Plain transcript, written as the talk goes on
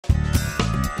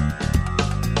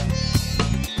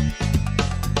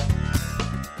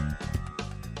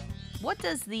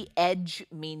does the edge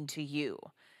mean to you?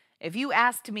 If you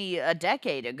asked me a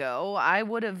decade ago, I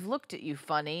would have looked at you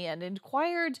funny and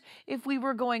inquired if we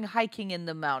were going hiking in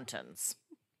the mountains.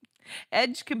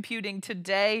 Edge computing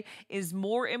today is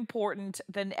more important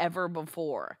than ever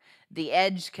before. The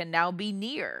edge can now be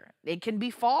near, it can be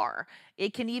far,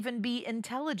 it can even be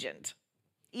intelligent.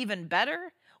 Even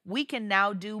better, we can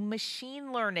now do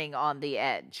machine learning on the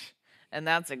edge. And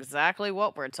that's exactly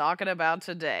what we're talking about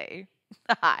today.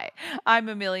 Hi, I'm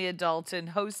Amelia Dalton,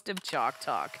 host of Chalk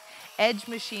Talk. Edge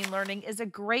machine learning is a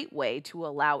great way to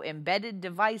allow embedded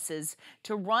devices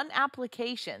to run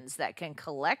applications that can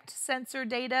collect sensor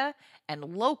data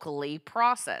and locally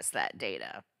process that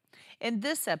data. In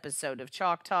this episode of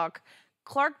Chalk Talk,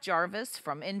 Clark Jarvis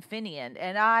from Infineon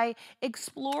and I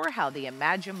explore how the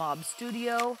Imagimob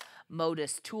Studio,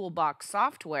 ModusToolbox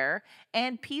Software,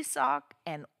 and PSoC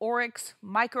and AURIX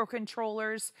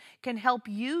microcontrollers can help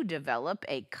you develop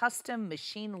a custom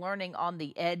machine learning on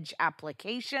the edge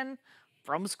application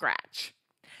from scratch.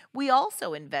 We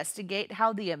also investigate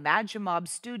how the Imagimob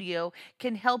Studio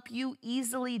can help you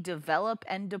easily develop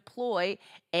and deploy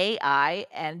AI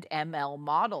and ML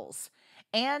models,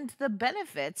 and the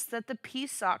benefits that the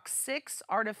PSoC 6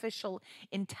 artificial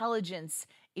intelligence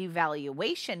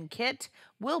evaluation kit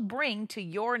will bring to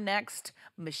your next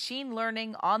machine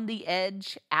learning on the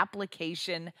edge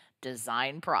application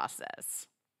design process.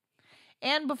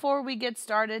 And before we get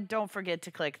started, don't forget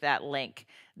to click that link.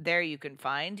 There you can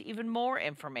find even more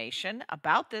information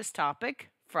about this topic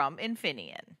from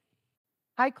Infineon.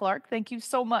 Hi, Clark. Thank you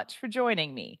so much for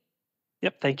joining me.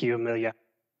 Yep, thank you, Amelia.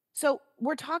 So,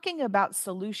 we're talking about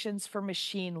solutions for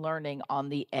machine learning on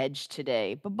the edge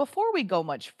today. But before we go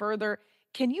much further,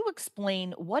 can you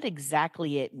explain what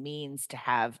exactly it means to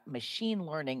have machine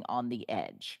learning on the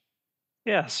edge?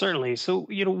 Yeah, certainly. So,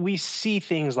 we see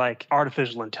things like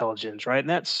artificial intelligence, right? And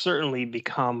that's certainly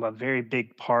become a very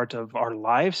big part of our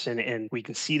lives, and we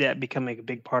can see that becoming a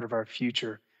big part of our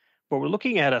future. But we're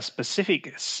looking at a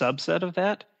specific subset of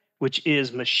that, which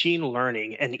is machine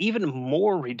learning, and even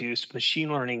more reduced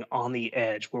machine learning on the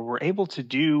edge, where we're able to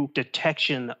do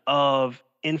detection of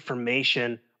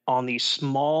information on these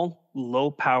small, low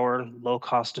power, low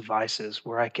cost devices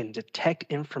where I can detect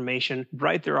information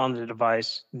right there on the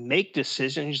device, make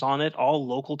decisions on it, all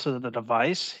local to the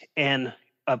device. And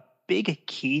a big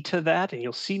key to that, and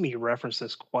you'll see me reference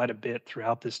this quite a bit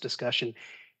throughout this discussion,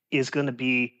 is going to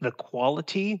be the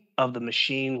quality of the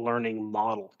machine learning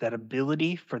model, that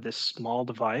ability for this small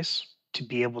device to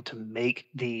be able to make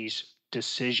these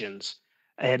decisions.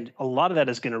 And a lot of that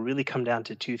is going to really come down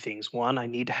to two things. One, I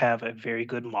need to have a very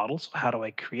good model. So, how do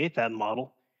I create that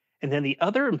model? And then the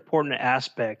other important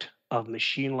aspect of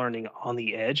machine learning on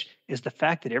the edge is the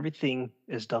fact that everything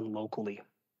is done locally.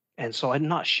 And so I'm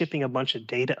not shipping a bunch of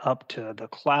data up to the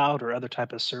cloud or other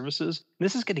type of services.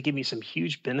 This is going to give me some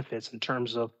huge benefits in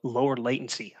terms of lower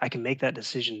latency. I can make that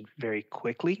decision very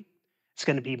quickly. It's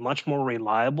going to be much more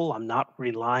reliable. I'm not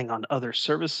relying on other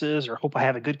services or hope I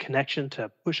have a good connection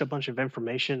to push a bunch of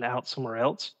information out somewhere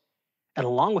else. And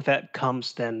along with that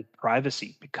comes then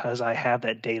privacy because I have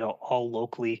that data all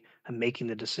locally. I'm making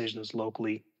the decisions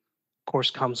locally. Of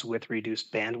course, comes with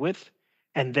reduced bandwidth.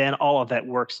 And then all of that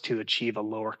works to achieve a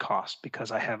lower cost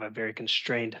because I have a very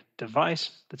constrained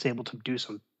device that's able to do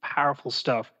some powerful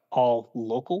stuff, all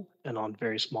local and on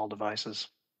very small devices.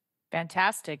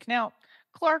 Fantastic. Now,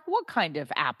 Clark, what kind of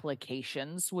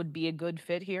applications would be a good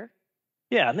fit here?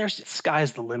 Yeah, and there's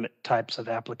sky's the limit types of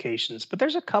applications, but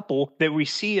there's a couple that we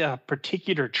see a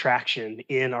particular traction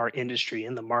in our industry,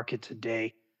 in the market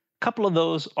today. A couple of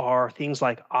those are things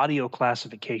like audio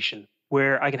classification,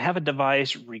 where I can have a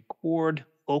device record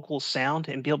local sound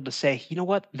and be able to say, you know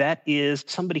what, that is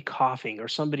somebody coughing or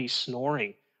somebody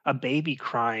snoring, a baby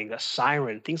crying, a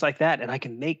siren, things like that. And I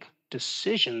can make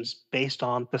decisions based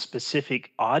on the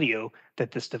specific audio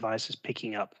that this device is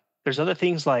picking up. There's other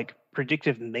things like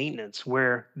predictive maintenance,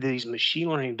 where these machine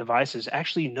learning devices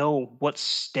actually know what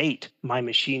state my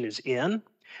machine is in,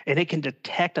 and it can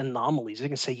detect anomalies. It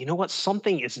can say, you know what,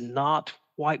 something is not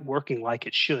quite working like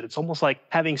it should. It's almost like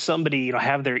having somebody,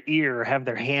 have their ear or have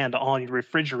their hand on your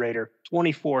refrigerator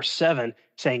 24/7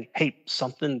 saying, hey,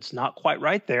 something's not quite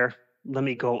right there. Let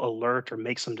me go alert or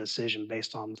make some decision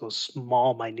based on those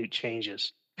small, minute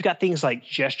changes. We've got things like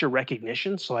gesture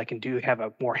recognition, so I can have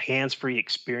a more hands-free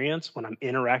experience when I'm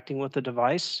interacting with the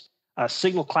device.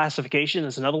 Signal classification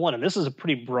is another one, and this is a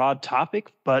pretty broad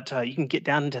topic, but you can get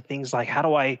down into things like how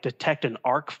do I detect an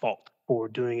arc fault for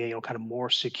doing a kind of more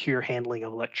secure handling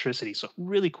of electricity. So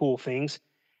really cool things.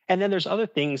 And then there's other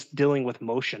things dealing with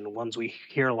motion. Ones we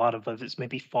hear a lot of is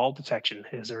maybe fall detection.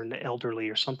 Is there an elderly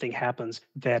or something happens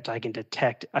that I can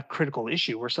detect a critical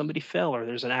issue where somebody fell or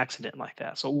there's an accident like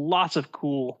that. So lots of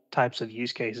cool types of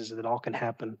use cases that all can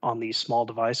happen on these small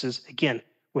devices. Again,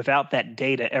 without that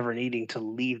data ever needing to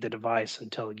leave the device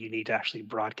until you need to actually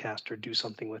broadcast or do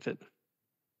something with it.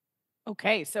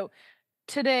 Okay, so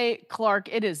today, Clark,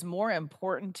 it is more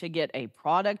important to get a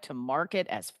product to market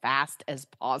as fast as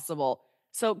possible.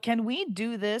 So, can we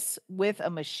do this with a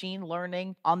machine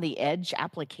learning on the edge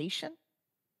application?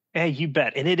 Yeah, you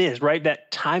bet. And it is, right? That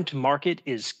time to market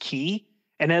is key.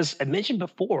 And as I mentioned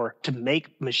before, to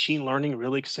make machine learning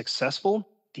really successful,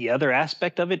 the other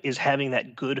aspect of it is having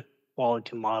that good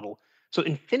quality model. So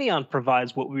Infineon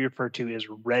provides what we refer to as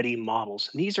ready models.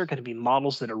 And these are going to be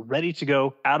models that are ready to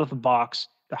go out of the box.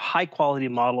 They're high quality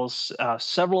models.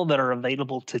 Several that are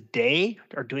available today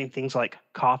are doing things like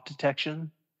cough detection,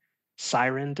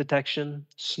 siren detection,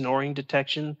 snoring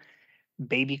detection,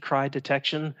 baby cry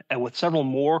detection, and with several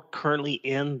more currently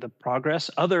in the progress.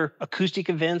 Other acoustic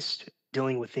events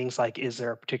dealing with things like, is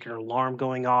there a particular alarm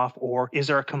going off, or is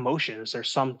there a commotion? Is there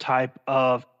some type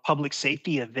of public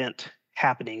safety event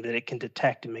happening that it can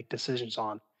detect and make decisions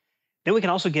on? Then we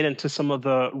can also get into some of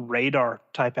the radar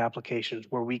type applications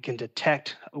where we can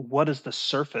detect what is the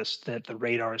surface that the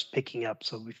radar is picking up.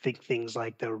 So we think things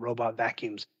like the robot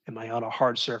vacuums. Am I on a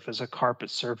hard surface, a carpet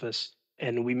surface?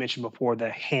 And we mentioned before the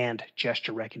hand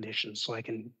gesture recognition. So I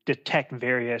can detect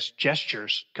various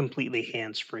gestures completely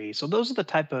hands free. So those are the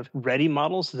type of ready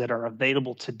models that are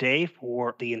available today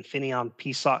for the Infineon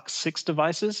PSoC 6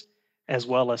 devices, as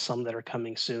well as some that are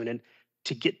coming soon. And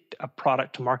to get a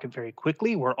product to market very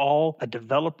quickly, where all a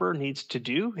developer needs to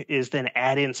do is then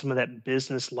add in some of that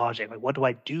business logic. Like, what do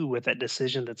I do with that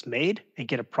decision that's made and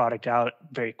get a product out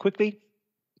very quickly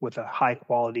with a high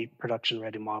quality production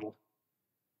ready model?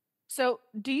 So,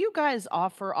 do you guys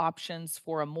offer options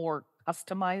for a more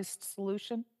customized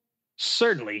solution?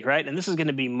 Certainly, right? And this is going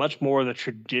to be much more the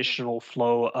traditional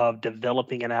flow of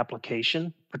developing an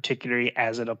application, particularly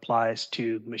as it applies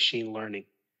to machine learning.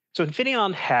 So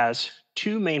Infineon has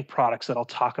two main products that I'll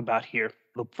talk about here.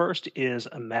 The first is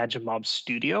ImagineMob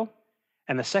Studio,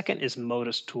 and the second is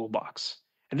Modus Toolbox.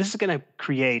 And this is going to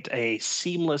create a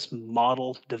seamless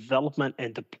model development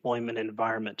and deployment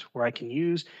environment where I can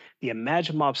use the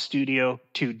ImagineMob Studio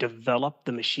to develop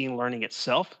the machine learning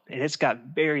itself. And it's got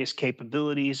various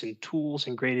capabilities and tools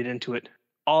integrated into it,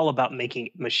 all about making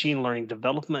machine learning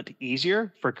development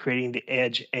easier for creating the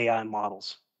edge AI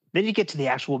models. Then you get to the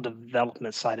actual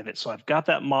development side of it. So I've got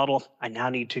that model. I now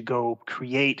need to go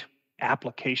create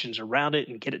applications around it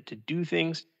and get it to do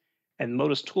things. And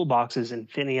Modus Toolbox is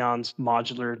Infineon's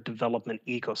modular development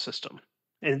ecosystem.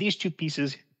 And these two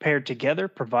pieces paired together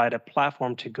provide a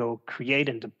platform to go create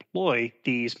and deploy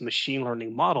these machine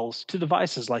learning models to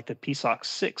devices like the PSoC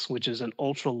 6, which is an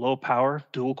ultra low power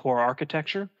dual core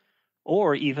architecture,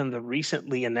 or even the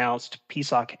recently announced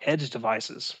PSoC Edge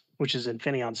devices, which is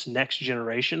Infineon's next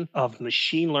generation of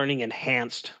machine learning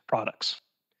enhanced products.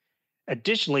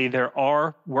 Additionally, there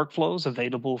are workflows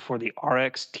available for the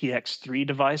RX TX3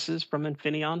 devices from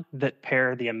Infineon that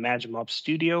pair the ImagineMob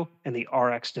Studio and the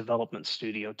RX Development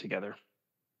Studio together.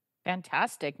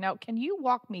 Fantastic. Now, can you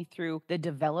walk me through the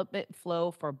development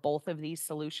flow for both of these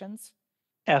solutions?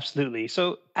 Absolutely.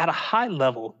 So, at a high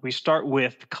level, we start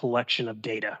with collection of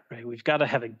data, right? We've got to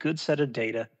have a good set of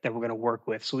data that we're going to work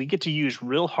with. So, we get to use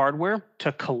real hardware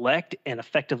to collect and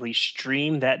effectively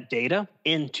stream that data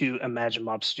into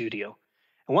ImagineMob Studio.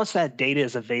 And once that data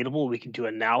is available, we can do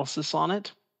analysis on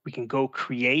it. We can go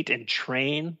create and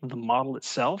train the model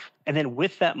itself. And then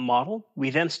with that model,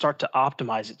 we then start to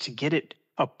optimize it to get it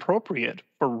appropriate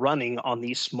for running on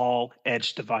these small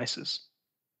edge devices.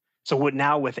 So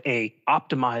now with a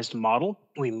optimized model,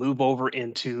 we move over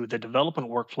into the development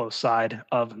workflow side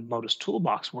of Modus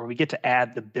Toolbox, where we get to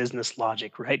add the business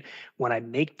logic, right? When I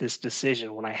make this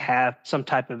decision, when I have some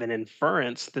type of an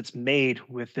inference that's made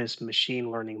with this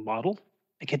machine learning model,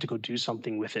 I get to go do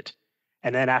something with it.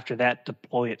 And then after that,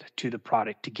 deploy it to the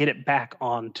product to get it back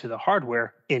onto the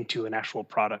hardware into an actual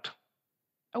product.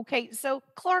 Okay, so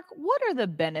Clark, what are the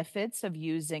benefits of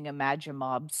using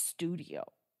ImagineMob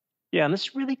Studio? Yeah, and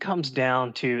this really comes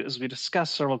down to, as we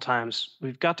discussed several times,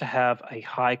 we've got to have a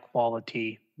high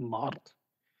quality model.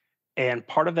 And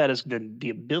part of that is the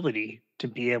ability to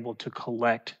be able to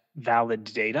collect valid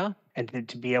data and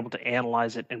to be able to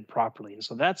analyze it and properly. And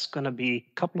so that's going to be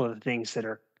a couple of the things that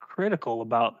are critical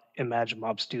about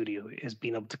ImagineMob Studio is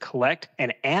being able to collect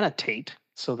and annotate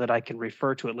so that I can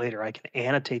refer to it later. I can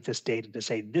annotate this data to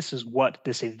say this is what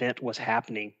this event was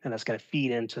happening, and that's going to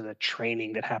feed into the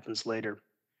training that happens later.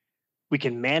 We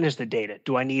can manage the data.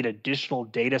 Do I need additional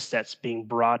data sets being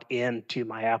brought into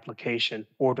my application,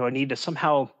 or do I need to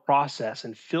somehow process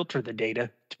and filter the data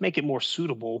to make it more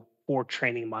suitable for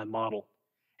training my model?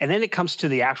 And then it comes to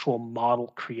the actual model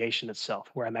creation itself,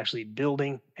 where I'm actually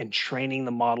building and training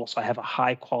the model so I have a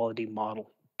high quality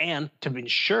model. And to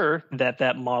ensure that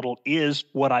that model is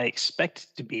what I expect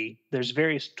it to be, there's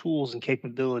various tools and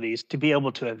capabilities to be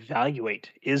able to evaluate,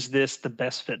 is this the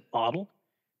best fit model?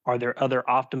 Are there other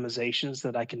optimizations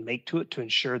that I can make to it to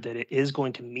ensure that it is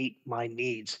going to meet my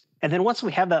needs? And then once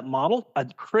we have that model, a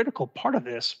critical part of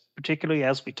this, particularly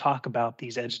as we talk about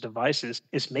these edge devices,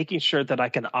 is making sure that I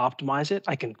can optimize it,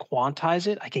 I can quantize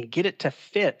it, I can get it to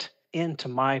fit into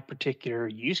my particular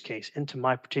use case, into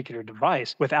my particular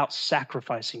device without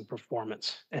sacrificing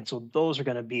performance. And so those are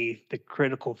going to be the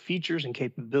critical features and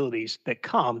capabilities that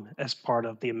come as part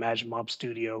of the ImagineMob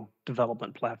Studio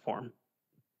development platform.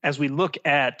 As we look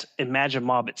at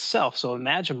ImagineMob itself, so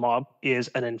ImagineMob is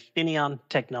an Infineon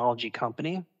technology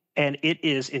company, and it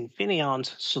is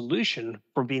Infineon's solution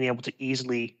for being able to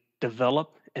easily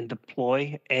develop and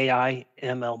deploy AI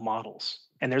ML models.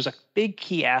 And there's a big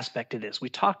key aspect to this. We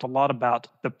talked a lot about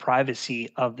the privacy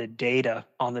of the data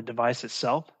on the device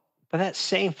itself, but that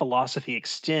same philosophy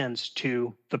extends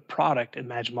to the product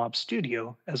ImagineMob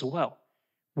Studio as well,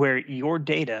 where your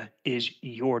data is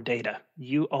your data.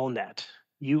 You own that.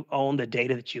 You own the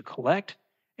data that you collect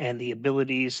and the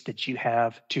abilities that you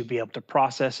have to be able to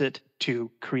process it,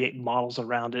 to create models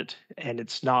around it, and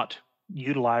it's not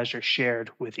utilized or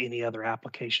shared with any other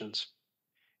applications.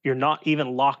 You're not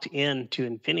even locked into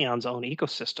Infineon's own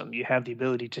ecosystem. You have the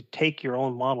ability to take your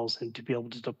own models and to be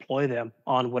able to deploy them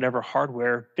on whatever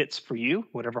hardware fits for you,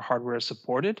 whatever hardware is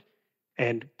supported,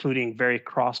 and including very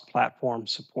cross-platform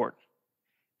support.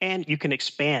 And you can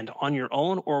expand on your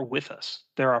own or with us.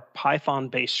 There are Python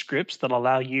based scripts that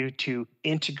allow you to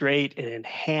integrate and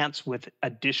enhance with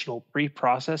additional pre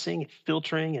processing,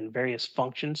 filtering, and various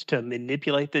functions to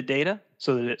manipulate the data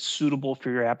so that it's suitable for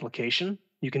your application.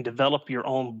 You can develop your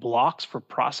own blocks for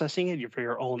processing it, for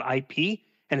your own IP,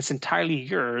 and it's entirely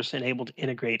yours and able to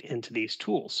integrate into these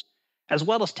tools, as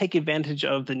well as take advantage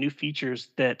of the new features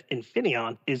that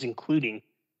Infineon is including.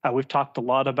 We've talked a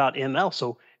lot about ML,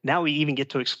 so now we even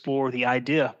get to explore the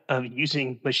idea of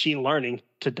using machine learning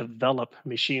to develop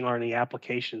machine learning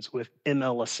applications with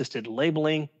ML assisted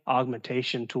labeling,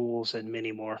 augmentation tools, and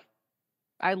many more.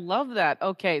 I love that.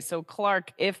 Okay, so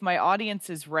Clark, if my audience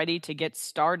is ready to get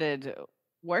started,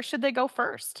 where should they go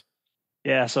first?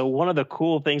 Yeah, so one of the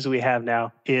cool things we have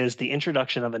now is the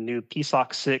introduction of a new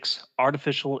PSoC 6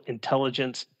 Artificial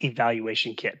Intelligence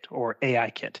Evaluation Kit, or AI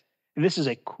Kit. And this is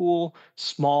a cool,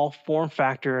 small form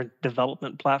factor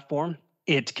development platform.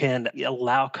 It can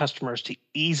allow customers to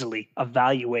easily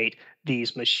evaluate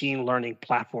these machine learning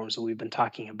platforms that we've been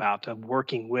talking about, of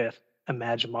working with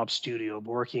ImagineMob Studio,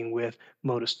 working with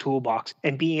ModusToolbox,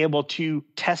 and being able to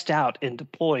test out and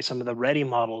deploy some of the ready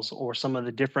models or some of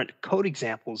the different code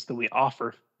examples that we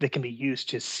offer that can be used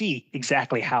to see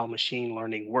exactly how machine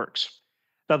learning works.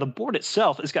 Now, the board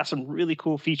itself has got some really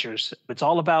cool features. It's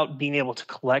all about being able to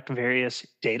collect various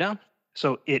data.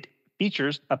 So it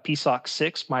features a PSoC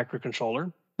 6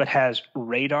 microcontroller, but has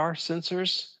radar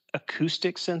sensors,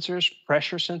 acoustic sensors,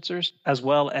 pressure sensors, as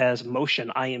well as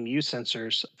motion IMU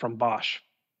sensors from Bosch.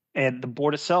 And the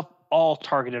board itself, all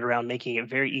targeted around making it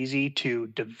very easy to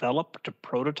develop, to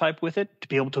prototype with it, to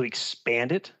be able to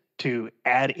expand it, to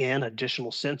add in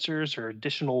additional sensors or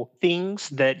additional things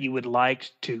that you would like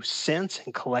to sense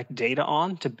and collect data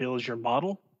on to build your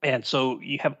model. And so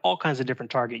you have all kinds of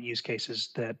different target use cases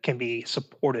that can be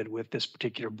supported with this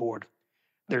particular board.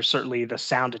 There's certainly the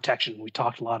sound detection. We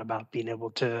talked a lot about being able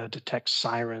to detect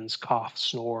sirens, cough,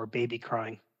 snore, baby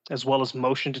crying, as well as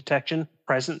motion detection,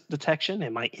 present detection.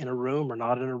 Am I in a room or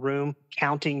not in a room?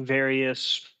 Counting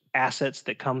various assets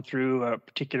that come through a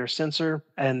particular sensor,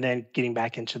 and then getting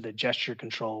back into the gesture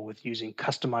control with using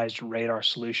customized radar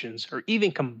solutions, or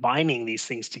even combining these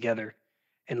things together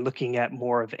and looking at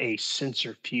more of a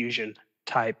sensor fusion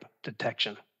type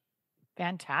detection.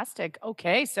 Fantastic.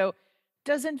 Okay, so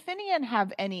does Infineon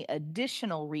have any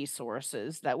additional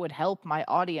resources that would help my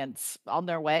audience on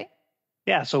their way?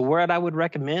 Yeah, so what I would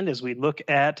recommend is we look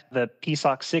at the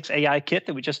PSoC 6 AI kit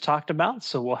that we just talked about.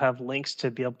 So we'll have links to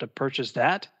be able to purchase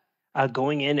that.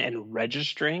 Going in and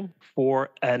registering for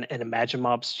an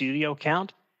ImagineMob Studio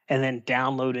account, and then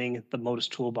downloading the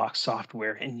ModusToolbox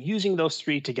software and using those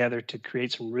three together to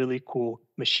create some really cool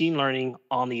machine learning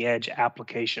on the edge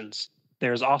applications.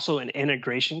 There's also an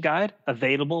integration guide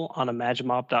available on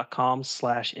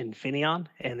imaginemob.com/Infineon,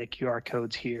 and the QR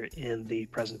codes here in the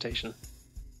presentation.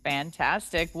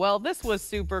 Fantastic. Well, this was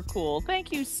super cool.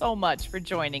 Thank you so much for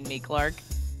joining me, Clark.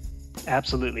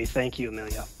 Absolutely. Thank you,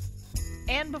 Amelia.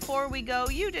 And before we go,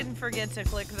 you didn't forget to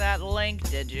click that link,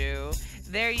 did you?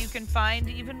 There you can find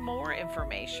even more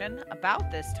information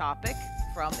about this topic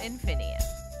from Infineon.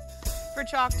 For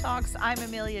Chalk Talks, I'm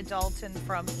Amelia Dalton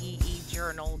from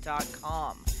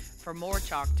eejournal.com. For more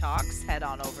Chalk Talks, head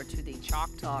on over to the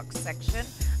Chalk Talks section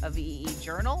of EE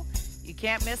Journal. You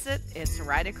can't miss it, it's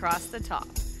right across the top.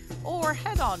 Or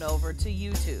head on over to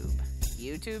YouTube,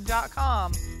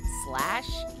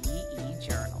 youtube.com/EE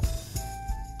Journal.